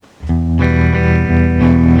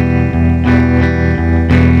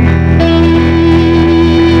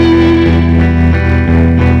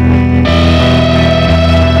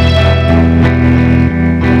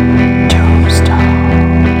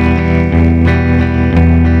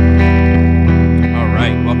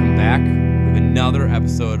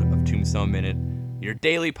Tombstone Minute, your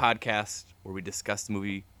daily podcast where we discuss the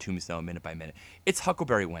movie Tombstone minute by minute. It's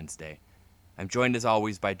Huckleberry Wednesday. I'm joined as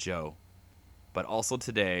always by Joe, but also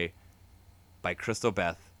today by Crystal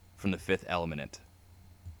Beth from The Fifth Element.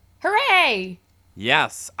 Hooray!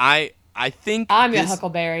 Yes, I think I'm your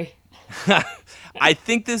Huckleberry. I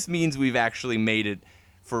think this means we've actually made it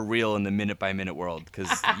for real in the minute by minute world,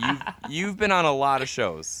 because you've been on a lot of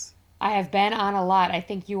shows. I have been on a lot. I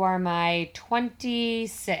think you are my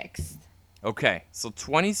 26th. Okay, so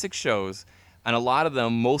 26 shows, and a lot of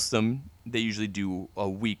them, most of them, they usually do a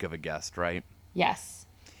week of a guest, right? Yes.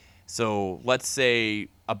 So let's say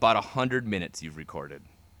about 100 minutes you've recorded.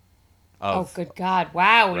 Oh, good God.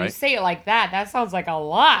 Wow, when you say it like that, that sounds like a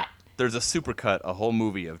lot. There's a supercut, a whole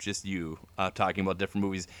movie of just you talking about different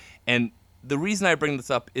movies. And the reason I bring this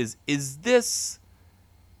up is this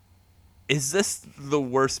the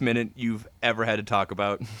worst minute you've ever had to talk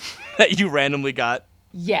about that you randomly got?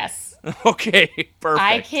 Yes. Okay, perfect.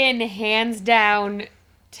 I can hands down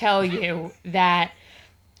tell you that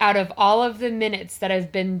out of all of the minutes that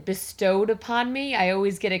have been bestowed upon me, I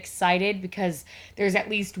always get excited because there's at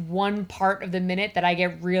least one part of the minute that I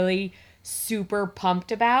get really super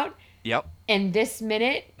pumped about. Yep. And this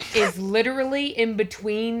minute is literally in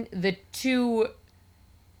between the two.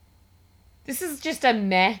 This is just a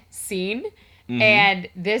meh scene. Mm-hmm. And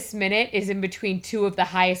this minute is in between two of the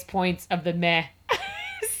highest points of the meh.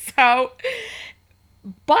 So,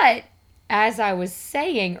 but as I was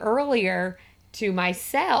saying earlier to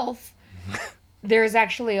myself, there's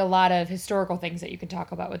actually a lot of historical things that you can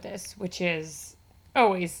talk about with this, which is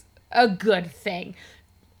always a good thing.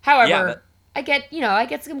 However, I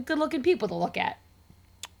get some good-looking people to look at.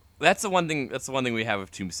 That's the one thing we have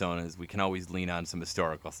with Tombstone is we can always lean on some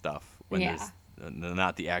historical stuff when there's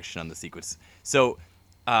not the action on the sequence. So,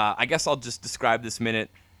 I guess I'll just describe this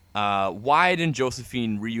minute. Wyatt and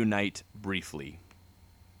Josephine reunite briefly.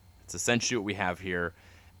 It's essentially what we have here.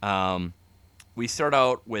 We start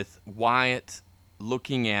out with Wyatt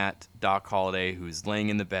looking at Doc Holliday, who's laying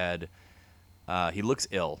in the bed. He looks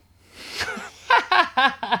ill.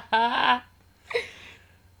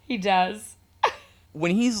 He does.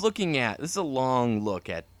 When he's looking at, this is a long look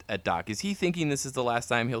at Doc. Is he thinking this is the last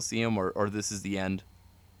time he'll see him, or this is the end?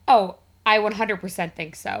 Oh, I 100%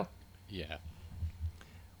 think so. Yeah.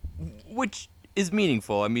 Which is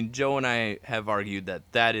meaningful. I mean, Joe and I have argued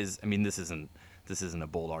that is, I mean, this isn't a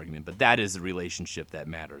bold argument, but that is the relationship that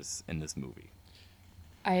matters in this movie.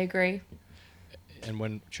 I agree. And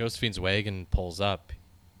when Josephine's wagon pulls up,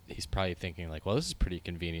 he's probably thinking like, well, this is pretty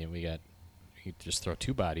convenient. We just throw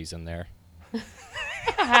two bodies in there.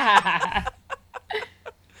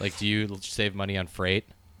 Like, do you save money on freight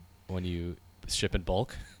when you ship in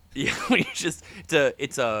bulk? Yeah, we just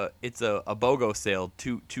it's a BOGO sale,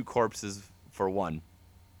 two corpses for one.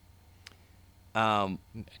 And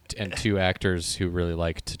two actors who really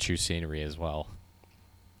like to chew scenery as well.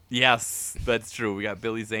 Yes, that's true. We got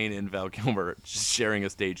Billy Zane and Val Kilmer just sharing a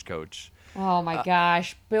stagecoach. Oh my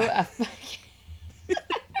gosh,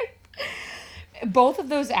 both of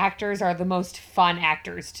those actors are the most fun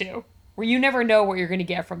actors too, where you never know what you're going to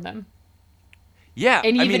get from them. Yeah,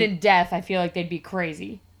 and even in death, I feel like they'd be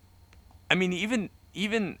crazy. I mean,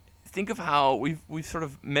 even think of how we've sort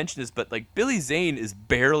of mentioned this, but like Billy Zane is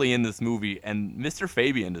barely in this movie, and Mr.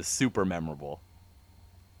 Fabian is super memorable.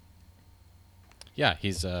 Yeah,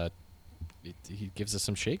 he gives us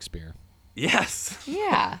some Shakespeare. Yes.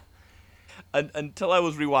 Yeah. Until I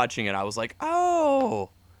was rewatching it, I was like,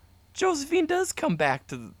 oh, Josephine does come back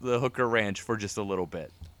to the Hooker Ranch for just a little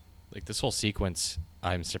bit. Like this whole sequence,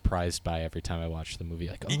 I'm surprised by every time I watch the movie.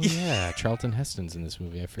 Like, oh yeah, Charlton Heston's in this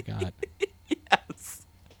movie. I forgot. Yes.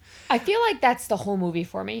 I feel like that's the whole movie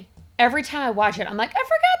for me. Every time I watch it, I'm like, I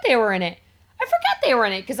forgot they were in it.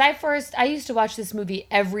 Because I used to watch this movie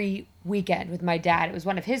every weekend with my dad. It was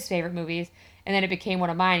one of his favorite movies. And then it became one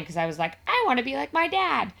of mine because I was like, I want to be like my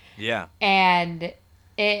dad. Yeah. And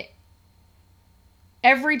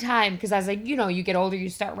every time, because I was like, you get older, you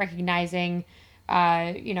start recognizing,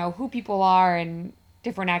 who people are and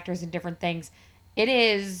different actors and different things. It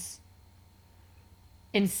is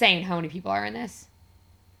insane how many people are in this.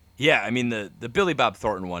 Yeah, I mean, the Billy Bob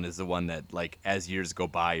Thornton one is the one that, like, as years go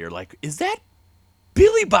by, you're like, is that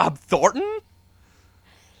Billy Bob Thornton?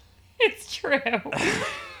 It's true.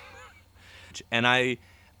 And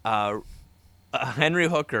Henry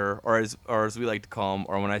Hooker, or as we like to call him,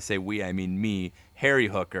 or when I say we, I mean me, Harry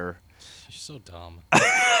Hooker. You're so dumb.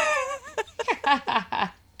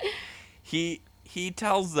 He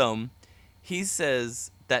tells them, he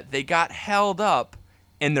says that they got held up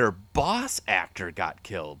and their boss actor got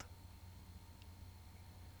killed.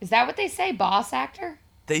 Is that what they say, boss actor?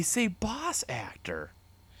 They say boss actor.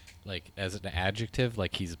 Like as an adjective,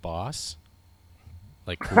 like he's boss.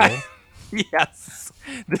 Like cool. Right. Yes.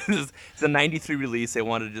 This is the 93 release. They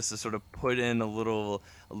wanted just to sort of put in a little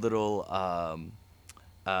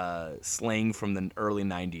slang from the early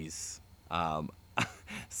 90s.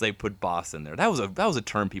 So they put boss in there. That was a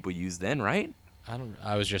term people used then, right?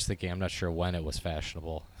 I was just thinking. I'm not sure when it was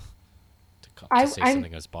fashionable to say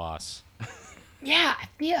something as boss. Yeah,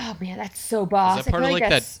 oh man, that's so boss. Is that part I of feel like that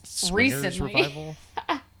that's Swingers recently. revival?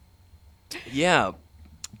 Yeah.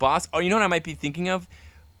 Boss. Oh, you know what I might be thinking of?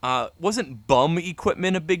 Wasn't bum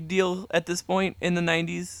equipment a big deal at this point in the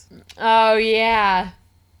 90s? Oh yeah,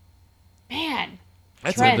 man.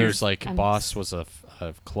 That's So Trends. there's like I'm- Boss was a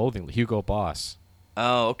clothing Hugo Boss.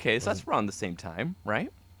 Oh, okay. So that's around the same time,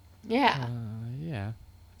 right? Yeah. Yeah,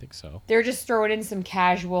 I think so. They're just throwing in some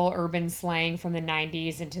casual urban slang from the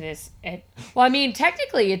 90s into this. Well, I mean,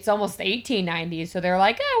 technically, it's almost the 1890s, so they're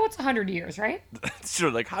like, oh, what's 100 years, right? Sure.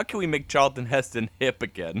 Like, how can we make Charlton Heston hip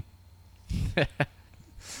again?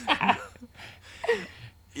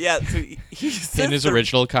 Yeah. So he's In his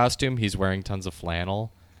original costume, he's wearing tons of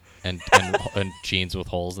flannel and jeans with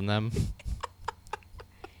holes in them.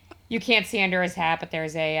 You can't see under his hat, but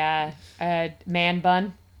there's a man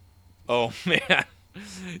bun. Oh man.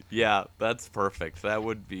 Yeah, that's perfect. That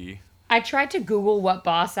would be. I tried to Google what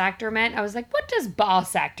boss actor meant. I was like, what does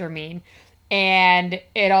boss actor mean? And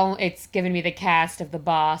it's given me the cast of The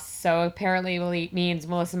Boss. So apparently it means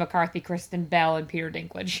Melissa McCarthy, Kristen Bell, and Peter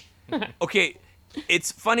Dinklage. Okay,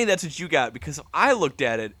 it's funny that's what you got because I looked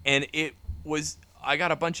at it and I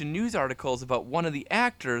got a bunch of news articles about one of the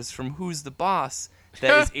actors from Who's the Boss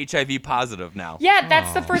that is HIV positive now. Yeah,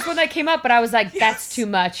 that's the first one that came up, but I was like, that's too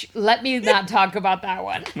much. Let me not talk about that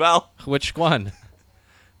one. Well, Which one?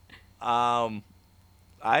 it's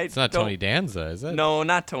It's not Tony Danza, is it? No,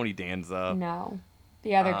 not Tony Danza. No.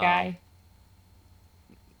 The other guy.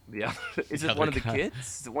 Yeah, is The it one other of the guy.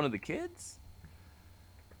 kids? Is it one of the kids?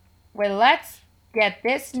 Well, let's get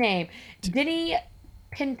this name. Denny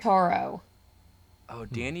Pintoro. Oh,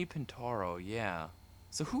 Danny Pintaro. Yeah.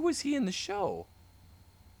 So who was he in the show?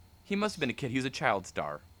 He must have been a kid. He was a child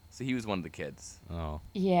star, so he was one of the kids. Oh,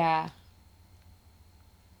 Yeah.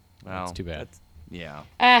 Well, that's too bad. Yeah.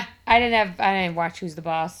 I didn't watch Who's the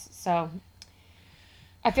Boss, so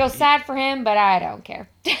I feel sad for him, but I don't care.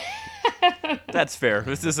 That's fair.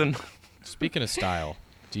 This isn't. Speaking of style,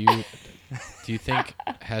 do you think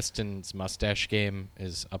Heston's mustache game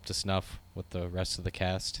is up to snuff with the rest of the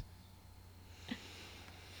cast?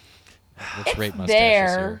 Let's rate mustaches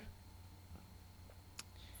there. here.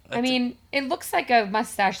 I mean, it looks like a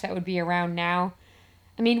mustache that would be around now.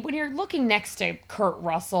 I mean, when you're looking next to Kurt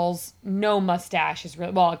Russell's, no mustache is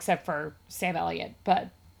really, well, except for Sam Elliott, but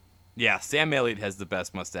Yeah, Sam Elliott has the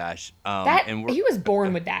best mustache. that And he was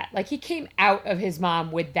born with that. Like, he came out of his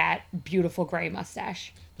mom with that beautiful gray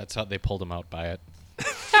mustache. That's how they pulled him out by it.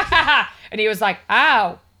 And he was like,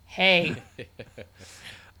 "Ow, hey."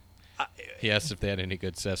 He asked if they had any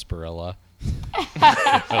good sarsaparilla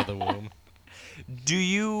out of the womb.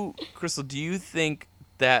 Crystal, do you think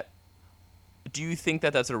that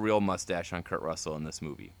that's a real mustache on Kurt Russell in this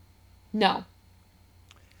movie? No.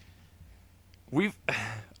 I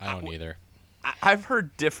don't either. I've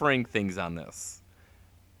heard differing things on this.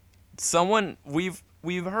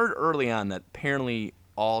 We've heard early on that apparently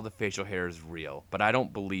all the facial hair is real, but I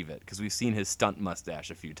don't believe it because we've seen his stunt mustache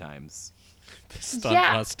a few times. The stunt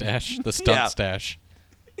Yeah. mustache. The stunt Yeah. stash.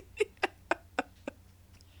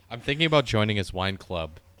 I'm thinking about joining his wine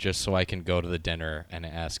club just so I can go to the dinner and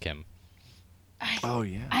ask him. Oh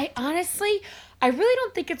yeah. I honestly, I really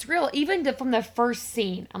don't think it's real. Even from the first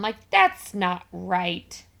scene, I'm like, that's not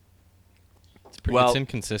right. Well- It's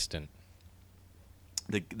inconsistent.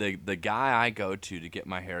 The guy I go to get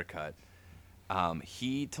my hair cut,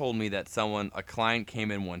 he told me that a client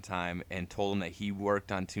came in one time and told him that he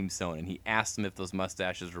worked on Tombstone, and he asked him if those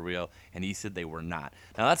mustaches were real, and he said they were not.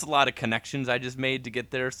 Now that's a lot of connections I just made to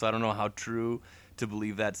get there, so I don't know how true to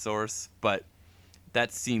believe that source, but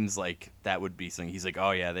that seems like that would be something. He's like,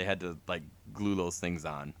 oh yeah, they had to like glue those things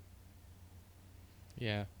on.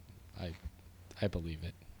 Yeah, I believe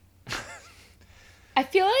it. I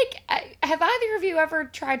feel like, have either of you ever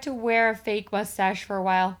tried to wear a fake mustache for a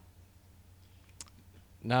while?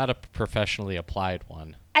 Not a professionally applied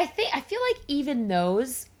one. I feel like even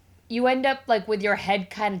those, you end up like with your head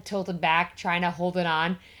kind of tilted back, trying to hold it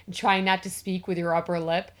on and trying not to speak with your upper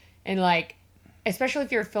lip. And like, especially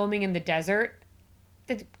if you're filming in the desert.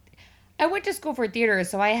 I went to school for theater,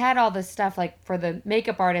 so I had all this stuff like for the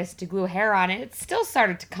makeup artist to glue hair on, and it still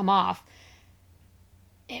started to come off.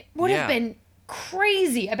 It would have Yeah. been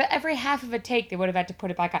crazy. I bet every half of a take they would have had to put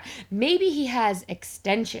it back on. Maybe he has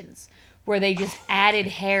extensions where they just added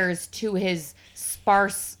hairs to his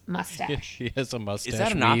sparse mustache. He has a mustache. Is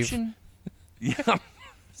that an weave. option? Yeah.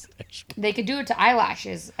 They could do it to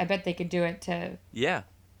eyelashes. I bet they could do it to... Yeah.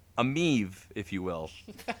 A meave, if you will.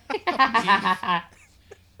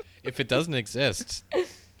 If it doesn't exist,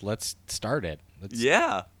 let's start it. Let's,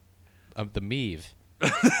 Yeah. the Meave.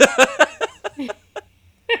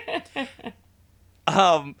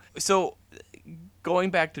 So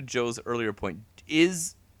going back to Joe's earlier point,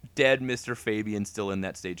 is dead Mr. Fabian still in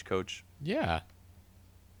that stagecoach? Yeah.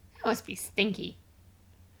 That must be stinky.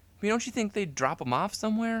 I mean, don't you think they'd drop him off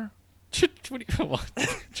somewhere? What do you, what?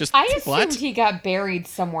 Just I assumed what? he got buried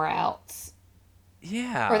somewhere else.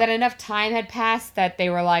 Yeah. Or that enough time had passed that they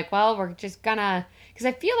were like, well, we're just gonna... Because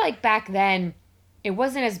I feel like back then, it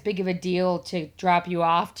wasn't as big of a deal to drop you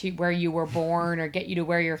off to where you were born or get you to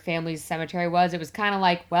where your family's cemetery was. It was kind of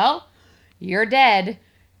like, well, you're dead.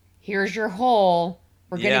 Here's your hole.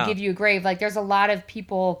 We're going to Yeah. give you a grave. Like, there's a lot of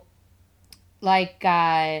people like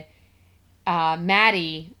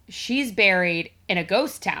Maddie. She's buried in a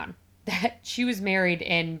ghost town. That she was married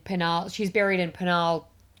in Pinal. She's buried in Pinal,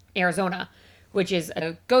 Arizona, which is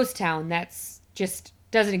a ghost town that's just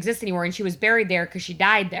doesn't exist anymore. And she was buried there because she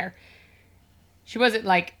died there. She wasn't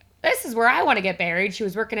like, this is where I want to get buried. She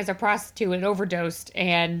was working as a prostitute and overdosed,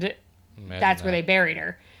 and Imagine that's where that. they buried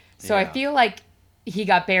her. So I Yeah. feel like he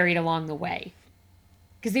got buried along the way.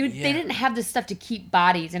 Because they Yeah. didn't have the stuff to keep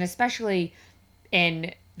bodies, and especially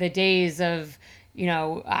in the days of,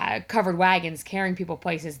 covered wagons carrying people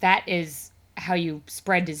places, that is how you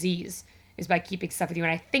spread disease, is by keeping stuff with you.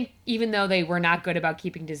 And I think even though they were not good about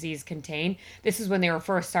keeping disease contained, this is when they were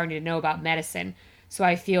first starting to know about medicine. So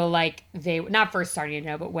I feel like they, not first starting to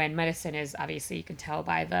know, but when medicine is, obviously you can tell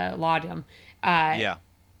by the laudanum, Yeah.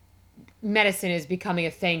 medicine is becoming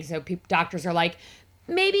a thing. So doctors are like,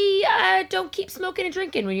 maybe don't keep smoking and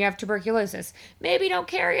drinking when you have tuberculosis. Maybe don't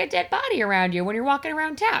carry a dead body around you when you're walking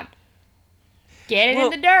around town. Get it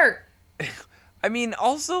Well- in the dirt. I mean,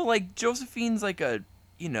 also, like, Josephine's like a,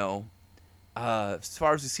 as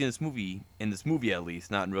far as we see in this movie at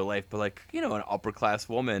least, not in real life, but like, an upper class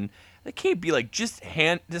woman that can't be like, just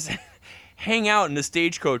hang out in the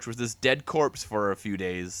stagecoach with this dead corpse for a few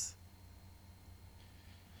days.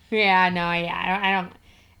 Yeah, no, yeah, I don't.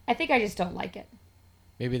 I think I just don't like it.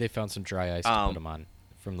 Maybe they found some dry ice to Um, put them on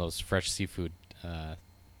from those fresh seafood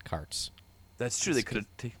carts. That's true. They could have.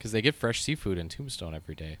 Because they get fresh seafood in Tombstone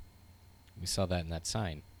every day. We saw that in that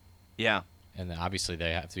sign. Yeah. And then obviously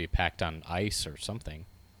they have to be packed on ice or something.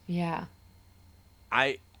 Yeah.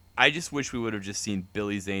 I just wish we would have just seen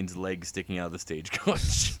Billy Zane's leg sticking out of the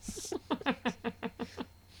stagecoach.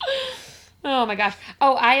 Oh my gosh.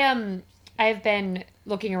 Oh, I've been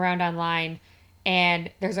looking around online, and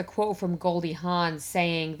there's a quote from Goldie Hawn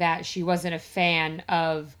saying that she wasn't a fan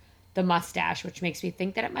of the mustache, which makes me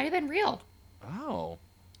think that it might have been real, Oh.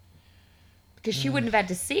 because she wouldn't have had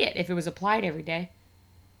to see it if it was applied every day.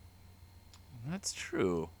 That's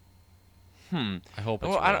true. I hope it's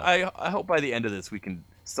Well, real. I hope by the end of this we can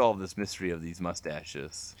solve this mystery of these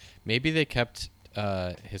mustaches. Maybe they kept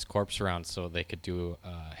his corpse around so they could do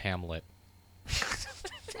Hamlet.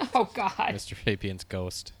 Oh God. Mr. Fabian's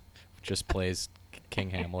ghost just plays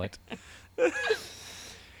King Hamlet.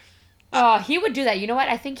 Oh, he would do that. You know what?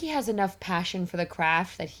 I think he has enough passion for the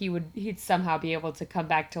craft that he'd somehow be able to come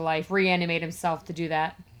back to life, reanimate himself to do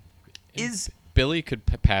that. Is Billy could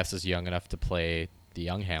pass as young enough to play the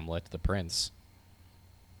young Hamlet, the prince.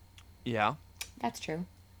 yeah. That's true.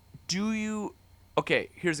 Do you? Okay,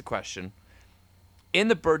 here's a question. In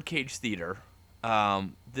the Birdcage Theater,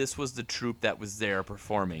 this was the troupe that was there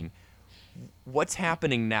performing. What's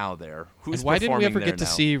happening now there? Who's And why didn't we performing ever there get to now?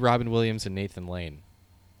 see Robin Williams and Nathan Lane?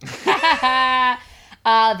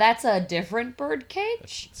 That's a different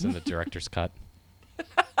birdcage. It's in the director's cut.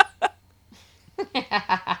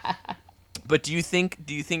 But do you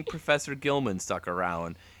think Professor Gilman stuck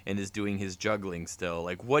around and is doing his juggling still?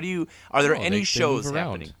 Like, what do you? Are there No, any they shows move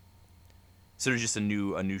around. happening? So there's just a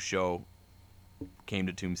new show came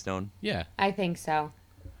to Tombstone. Yeah. I think so.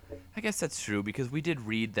 I guess that's true because we did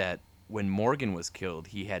read that when Morgan was killed,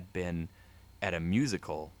 he had been at a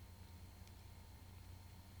musical.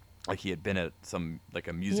 Like he had been at some like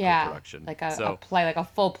a musical Yeah, production. like a so play, like a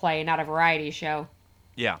full play, not a variety show.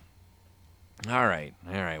 yeah. All right.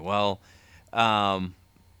 Well,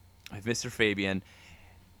 Mr. Fabian,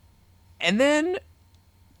 and then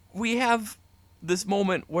we have this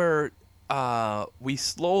moment where we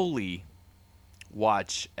slowly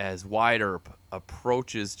watch as Wyatt Earp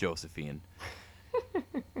approaches Josephine.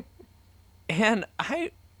 And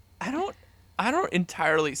I I don't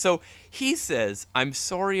entirely. So he says, "I'm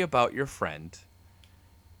sorry about your friend,"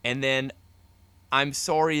 and then "I'm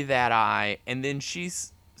sorry that I," and then she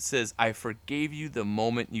says, "I forgave you the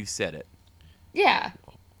moment you said it." Yeah.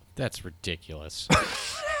 That's ridiculous.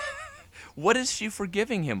 What is she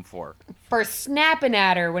forgiving him for? For snapping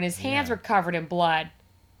at her when his hands Yeah. were covered in blood.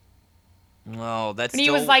 Oh, that's And he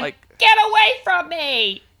still was like, get away from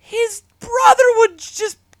me! his brother would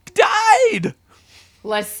just died.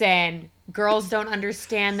 Listen, girls don't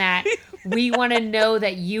understand that. We want to know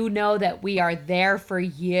that you know that we are there for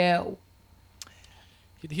you.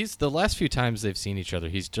 He's the last few times they've seen each other,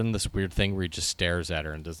 he's done this weird thing where he just stares at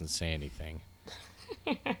her and doesn't say anything.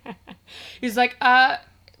 He's like,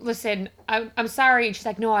 listen, I'm sorry. And she's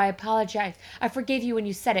like, no, I apologize. I forgave you when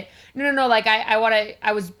you said it. No, like,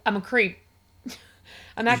 I'm a creep.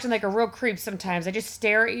 I'm acting like a real creep sometimes. I just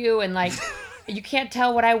stare at you and, like, you can't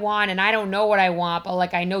tell what I want and I don't know what I want, but,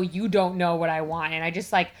 like, I know you don't know what I want. And I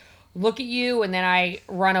just, like, look at you and then I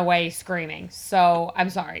run away screaming. So I'm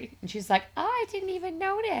sorry. And she's like, oh, I didn't even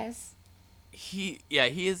notice.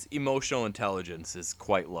 His emotional intelligence is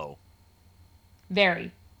quite low.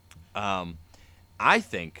 Very. I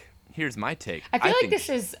think, here's my take. I feel like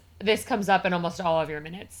think this comes up in almost all of your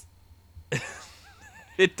minutes.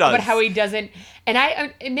 it does. But how he doesn't,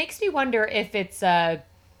 and it makes me wonder if it's a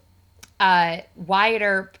Wyatt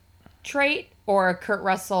Earp trait or a Kurt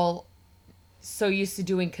Russell so used to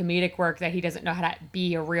doing comedic work that he doesn't know how to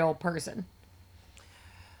be a real person.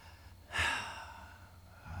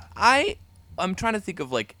 I'm trying to think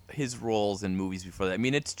of like his roles in movies before that. I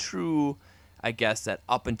mean, it's true, I guess, that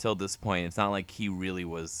up until this point, it's not like he really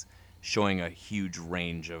was showing a huge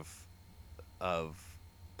range of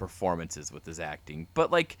performances with his acting.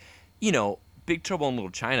 But like, you know, Big Trouble in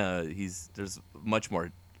Little China, there's much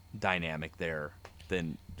more dynamic there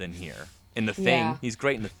than here. In The Thing, Yeah. he's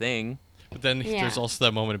great in The Thing. But then there's also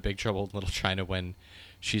that moment in Big Trouble in Little China when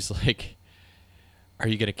she's like, are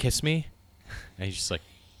you going to kiss me? And he's just like,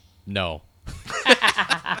 no.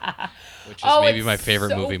 Which is maybe it's my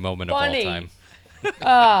favorite so movie moment funny. of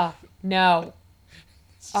all time. No.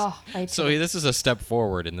 Oh, right. So this is a step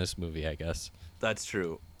forward in this movie, I guess. That's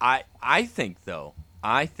true. I think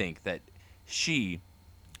that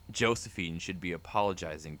Josephine, should be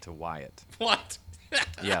apologizing to Wyatt. What?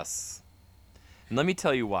 Yes. And let me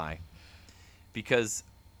tell you why. Because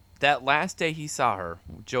that last day he saw her,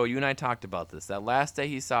 Joe, you and I talked about this. That last day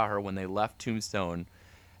he saw her when they left Tombstone,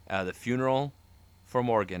 the funeral for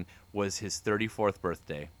Morgan was his 34th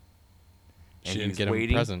birthday. She didn't get him a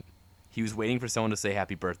present. He was waiting for someone to say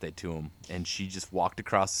happy birthday to him, and she just walked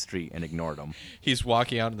across the street and ignored him. He's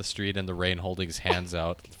walking out in the street in the rain holding his hands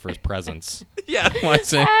out for his presents. Yeah. Why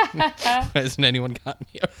hasn't anyone gotten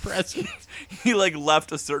me a present? He like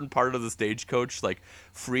left a certain part of the stagecoach like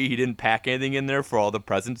free. He didn't pack anything in there for all the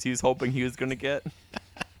presents he was hoping he was going to get.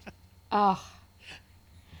 Oh.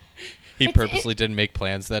 He purposely didn't make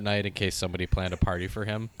plans that night in case somebody planned a party for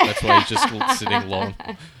him. That's why he's just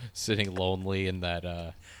sitting lonely in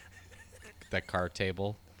that card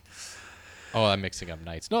table. Oh, I'm mixing up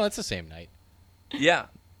nights. No, that's the same night. Yeah,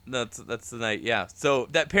 that's the night. Yeah, so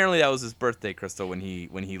apparently that was his birthday, Crystal, when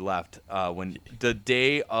he left. When the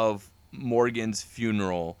day of Morgan's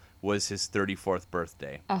funeral was his 34th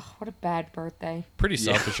birthday. Oh, what a bad birthday. Pretty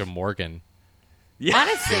selfish of Morgan. Yeah.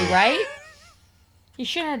 Honestly, right? He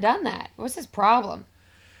shouldn't have done that. What's his problem?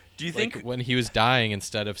 Do you Like think when he was dying,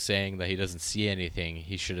 instead of saying that he doesn't see anything,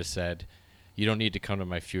 he should have said, "You don't need to come to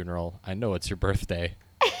my funeral. I know it's your birthday."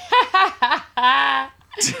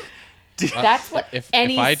 That's what if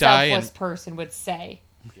any I die selfless and- person would say.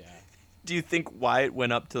 Do you think Wyatt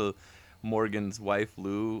went up to Morgan's wife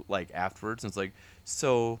Lou like afterwards and was like,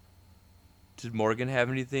 "So, did Morgan have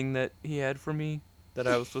anything that he had for me that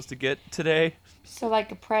I was supposed to get today?" So,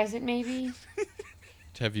 like a present, maybe?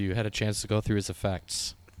 Have you had a chance to go through his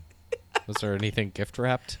effects? Was there anything gift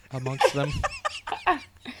wrapped amongst them?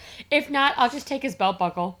 If not, I'll just take his belt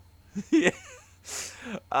buckle.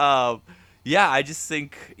 Yeah, I just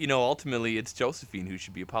think, ultimately it's Josephine who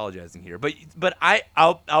should be apologizing here. But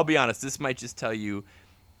I'll be honest, this might just tell you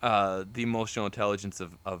the emotional intelligence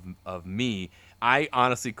of me. I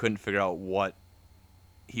honestly couldn't figure out what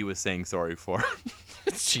he was saying sorry for.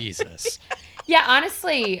 Jesus. Yeah,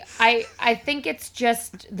 honestly, I think it's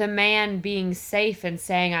just the man being safe and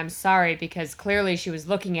saying I'm sorry because clearly she was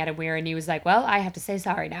looking at him weird and he was like, well, I have to say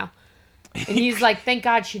sorry now. And he's like, thank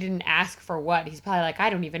God she didn't ask for what. He's probably like, I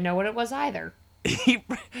don't even know what it was either.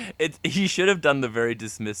 He should have done the very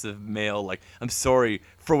dismissive male, like, I'm sorry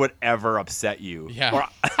for whatever upset you. Yeah.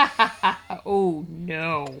 Oh,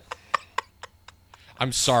 no.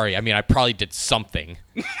 I'm sorry. I mean, I probably did something.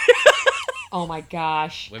 Oh my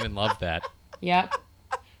gosh. Women love that. Yep.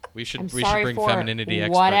 We should I'm we should sorry bring for femininity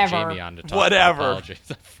expert whatever. Jamie on to talk Whatever. about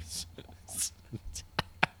apologies.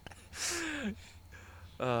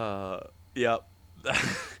 Yep.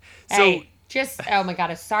 Hey, oh my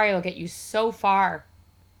God, a sorry will get you so far.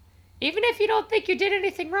 Even if you don't think you did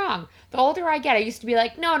anything wrong. The older I get, I used to be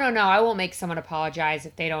like, no, I won't make someone apologize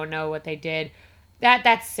if they don't know what they did.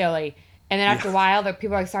 That's silly. And then after a while, the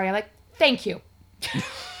people are like, sorry. I'm like, thank you.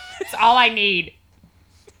 That's all I need.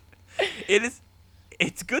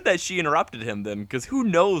 It's good that she interrupted him then, because who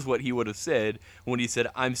knows what he would have said when he said,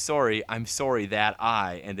 I'm sorry that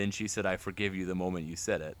and then she said, I forgive you the moment you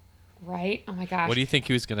said it. Right? Oh my gosh. What do you think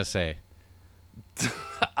he was going to say?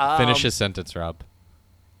 Finish his sentence, Rob.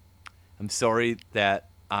 I'm sorry that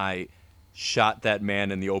I shot that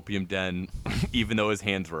man in the opium den, even though his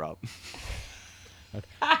hands were up.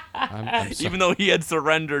 I'm sorry. Even though he had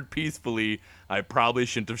surrendered peacefully, I probably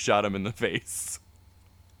shouldn't have shot him in the face.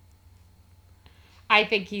 I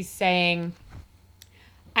think he's saying,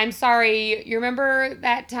 I'm sorry, you remember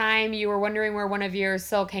that time you were wondering where one of your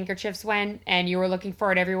silk handkerchiefs went and you were looking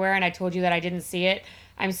for it everywhere and I told you that I didn't see it?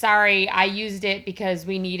 I'm sorry, I used it because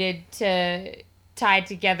we needed to tie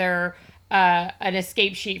together an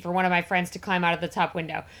escape sheet for one of my friends to climb out of the top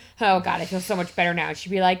window. Oh God, I feel so much better now. And she'd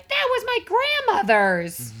be like, that was my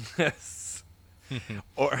grandmother's. Yes.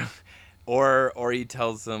 Or he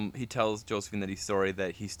tells Josephine that he's sorry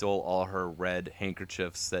that he stole all her red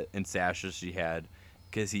handkerchiefs and sashes she had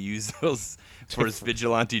because he used those for his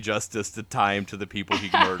vigilante justice to tie him to the people he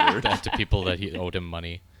murdered. That to people that he owed him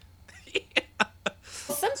money.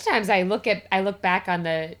 Sometimes I look back on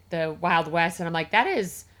the Wild West and I'm like, that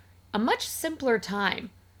is a much simpler time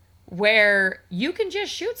where you can just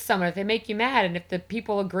shoot someone if they make you mad, and if the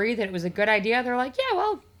people agree that it was a good idea, they're like,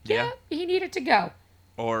 yeah, he needed to go.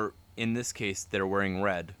 Or in this case, they're wearing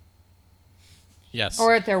red. Yes.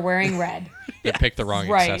 Or if they're wearing red. They picked the wrong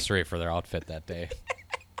Right. accessory for their outfit that day.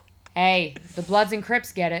 Hey, the Bloods and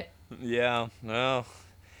Crips get it. Yeah, well,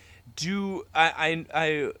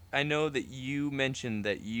 I know that you mentioned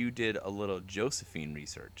that you did a little Josephine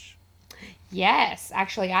research. Yes,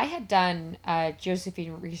 actually, I had done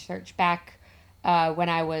Josephine research back when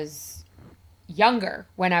I was younger.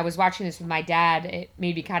 When I was watching this with my dad, it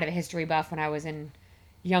made me kind of a history buff when I was in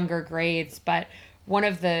younger grades. But one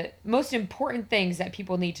of the most important things that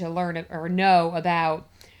people need to learn or know about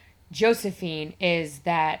Josephine is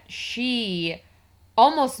that she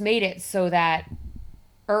almost made it so that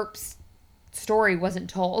Earp's story wasn't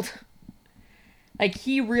told. Like,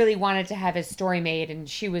 he really wanted to have his story made, and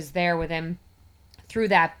she was there with him through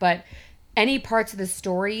that. But any parts of the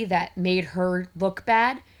story that made her look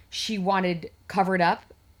bad, she wanted covered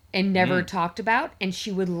up and never talked about. And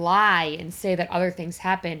she would lie and say that other things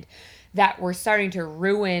happened that were starting to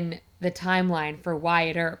ruin the timeline for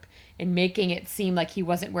Wyatt Earp and making it seem like he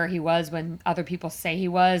wasn't where he was when other people say he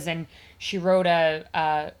was. And she wrote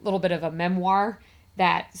a little bit of a memoir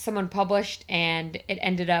that someone published, and it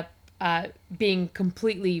ended up being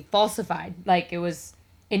completely falsified. Like, it was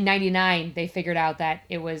in 99, they figured out that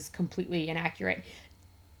it was completely inaccurate.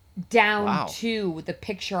 Down to the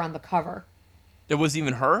picture on the cover. It was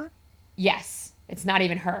even her? Yes, it's not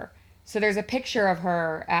even her. So there's a picture of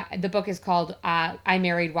her. The book is called I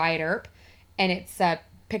Married Wyatt Earp, and it's a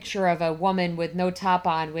picture of a woman with no top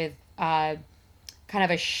on with kind of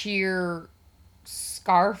a sheer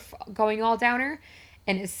scarf going all down her.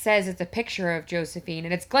 And it says it's a picture of Josephine,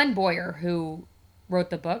 and it's Glenn Boyer who wrote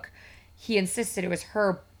the book. He insisted it was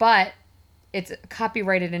her, but it's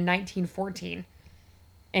copyrighted in 1914.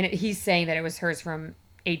 And he's saying that it was hers from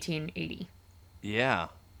 1880. Yeah.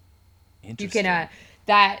 You Interesting. can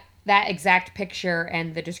that exact picture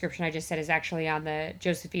and the description I just said is actually on the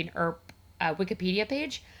Josephine Earp Wikipedia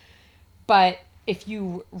page. But if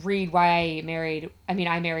you read I Married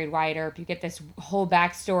Wyatt Earp, you get this whole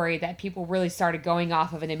backstory that people really started going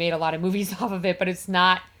off of, and they made a lot of movies off of it, but it's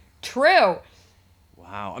not true.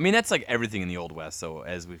 Wow. I mean, that's like everything in the Old West. So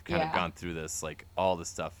as we've kind of gone through this, like, all this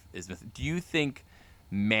stuff is myth. Do you think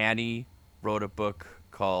Maddie wrote a book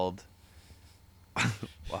called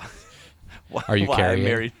Are you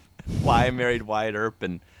carrying? Why I Married Wyatt Earp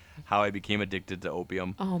and How I Became Addicted to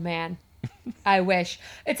Opium? Oh, man. I wish.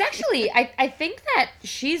 It's actually, I think that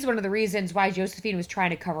she's one of the reasons why Josephine was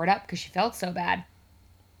trying to cover it up, because she felt so bad.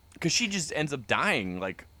 Because she just ends up dying,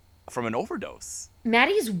 like, from an overdose.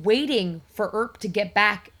 Maddie's waiting for Earp to get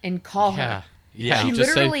back and call her. Yeah. She He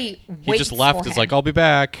just literally said, he waits just left. for It's him. like, I'll be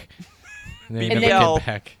back. And then he And never then- came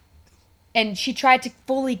back. And she tried to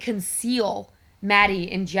fully conceal Maddie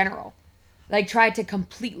in general. Like, tried to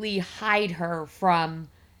completely hide her from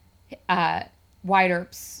Wyatt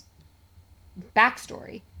Earp's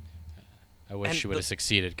backstory. I wish she would have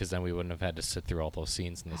succeeded, because then we wouldn't have had to sit through all those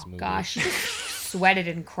scenes in this movie. Gosh, she just sweated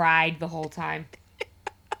and cried the whole time.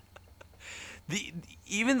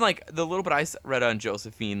 Even like the little bit I read on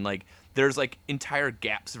Josephine, like there's like entire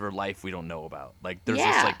gaps of her life we don't know about. Like there's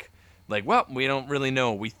just like well, we don't really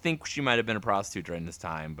know. We think she might have been a prostitute during this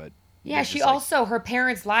time, but yeah, she also, her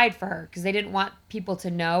parents lied for her because they didn't want people to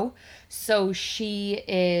know. So she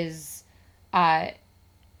is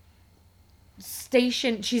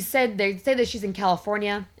stationed. They say that she's in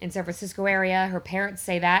California, in San Francisco area. Her parents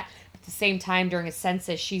say that. At the same time, during a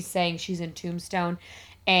census, she's saying she's in Tombstone.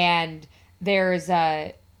 And there's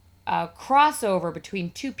a crossover between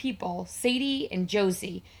two people, Sadie and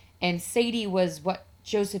Josie. And Sadie was what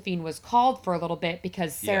Josephine was called for a little bit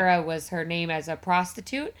because Sarah was her name as a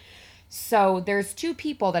prostitute. So there's two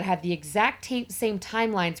people that have the exact same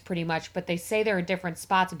timelines pretty much, but they say they're in different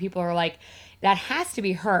spots, and people are like, that has to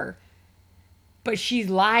be her. But she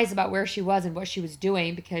lies about where she was and what she was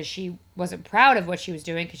doing because she wasn't proud of what she was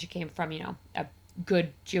doing because she came from, a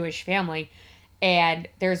good Jewish family. And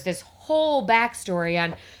there's this whole backstory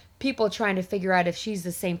on people trying to figure out if she's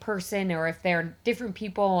the same person or if they're different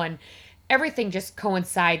people, and everything just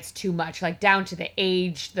coincides too much, like down to the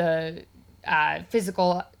age, the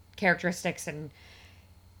physical characteristics, and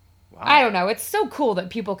wow. I don't know. It's so cool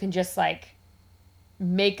that people can just like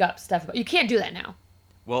make up stuff. But you can't do that now.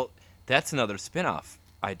 Well, that's another spin-off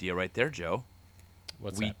idea right there, Joe.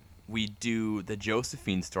 What's that? We do the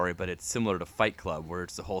Josephine story, but it's similar to Fight Club, where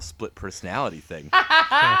it's the whole split personality thing.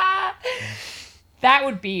 That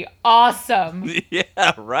would be awesome.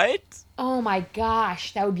 Yeah, right? Oh my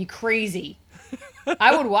gosh, that would be crazy.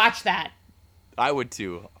 I would watch that. I would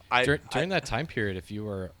too. During that time period, if you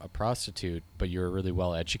were a prostitute, but you were really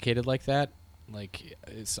well educated like that, like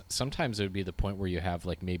sometimes it would be the point where you have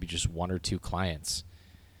like maybe just one or two clients.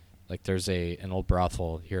 Like there's an old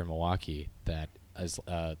brothel here in Milwaukee that has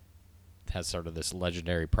sort of this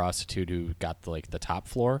legendary prostitute who got the top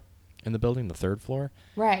floor in the building, the third floor.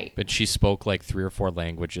 Right. But she spoke like 3 or 4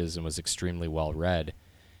 languages and was extremely well read.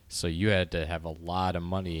 So you had to have a lot of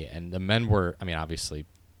money, and the men were, I mean, obviously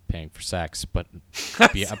paying for sex, but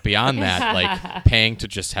beyond that, like paying to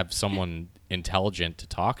just have someone intelligent to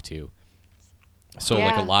talk to. So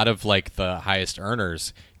like a lot of like the highest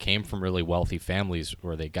earners came from really wealthy families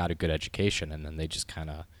where they got a good education, and then they just kind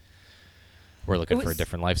of were looking for a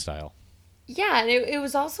different lifestyle. Yeah, and it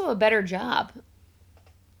was also a better job.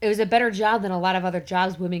 It was a better job than a lot of other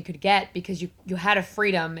jobs women could get because you had a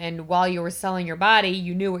freedom, and while you were selling your body,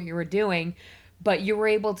 you knew what you were doing, but you were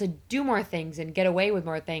able to do more things and get away with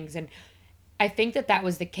more things. And I think that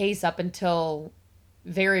was the case up until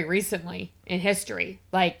very recently in history.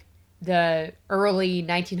 Like the early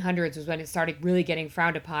 1900s was when it started really getting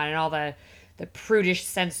frowned upon, and all the prudish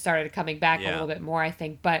sense started coming back a little bit more, I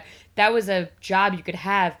think. But that was a job you could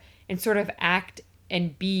have and sort of act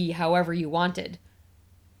and be however you wanted.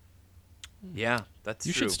 Yeah, that's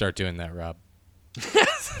You true. should start doing that, Rob.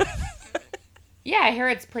 Yeah, I hear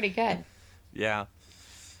it's pretty good. Yeah.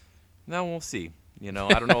 No, we'll see. I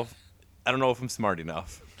don't know if I'm smart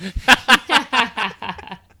enough.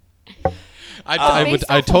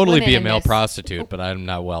 I'd totally be a male prostitute, but I'm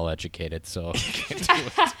not well educated, so I can't do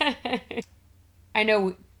it. I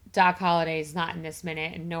know Doc Holliday's not in this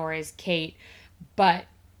minute, and nor is Kate, but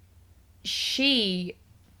she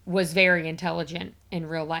was very intelligent in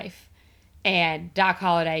real life, and Doc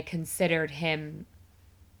Holliday considered her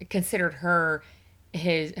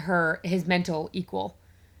his mental equal.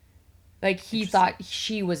 Like he thought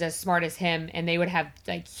she was as smart as him, and they would have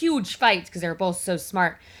like huge fights because they were both so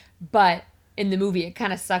smart. But in the movie, it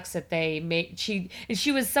kind of sucks that she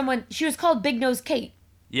was called Big Nose Kate.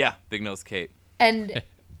 Yeah, Big Nose Kate. And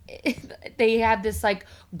they have this like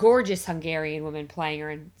gorgeous Hungarian woman playing her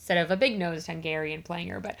instead of a big-nosed Hungarian playing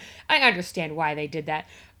her. But I understand why they did that.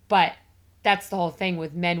 But that's the whole thing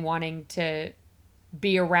with men wanting to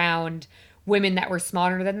be around women that were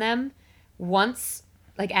smarter than them once,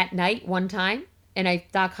 like at night, one time. And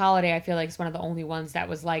Doc Holliday, I feel like, is one of the only ones that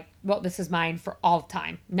was like, well, this is mine for all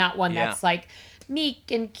time. Not one that's like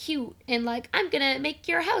meek and cute and like, I'm going to make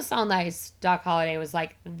your house all nice. Doc Holliday was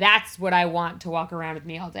like, that's what I want to walk around with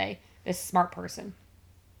me all day. This smart person.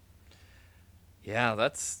 Yeah,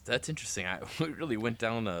 that's interesting. We really went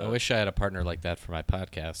down I wish I had a partner like that for my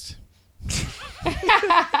podcast.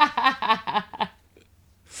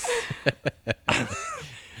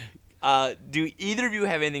 Do either of you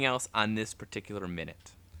have anything else on this particular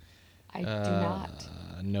minute? I do not.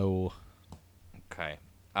 No. Okay.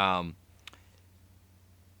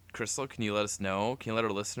 Crystal, can you let us know? Can you let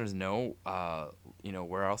our listeners know,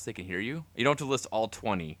 where else they can hear you? You don't have to list all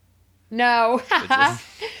 20. No. It just-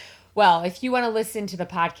 Well, if you want to listen to the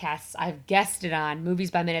podcasts I've guested on,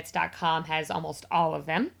 moviesbyminutes.com has almost all of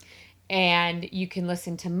them. And you can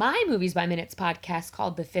listen to my Movies by Minutes podcast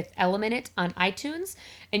called The Fifth Element on iTunes.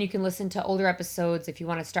 And you can listen to older episodes if you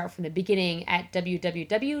want to start from the beginning at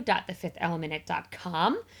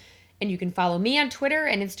www.thefifteleminute.com. And you can follow me on Twitter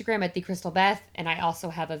and Instagram at TheCrystalBeth. And I also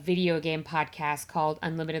have a video game podcast called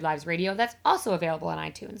Unlimited Lives Radio that's also available on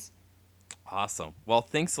iTunes. Awesome. Well,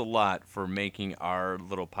 thanks a lot for making our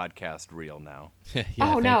little podcast real now. Yeah,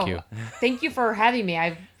 thank you. Thank you for having me.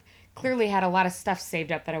 I've clearly had a lot of stuff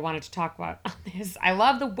saved up that I wanted to talk about on this. I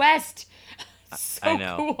love the West. So I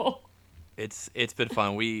know. cool. It's been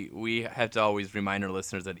fun. We have to always remind our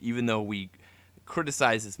listeners that even though we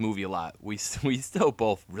criticize this movie a lot, we still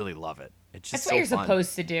both really love it. It's just That's what you're so fun.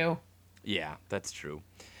 supposed to do. Yeah, that's true.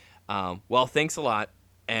 Well, thanks a lot,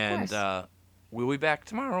 and course. we'll be back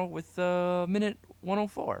tomorrow with minute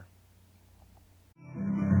 104.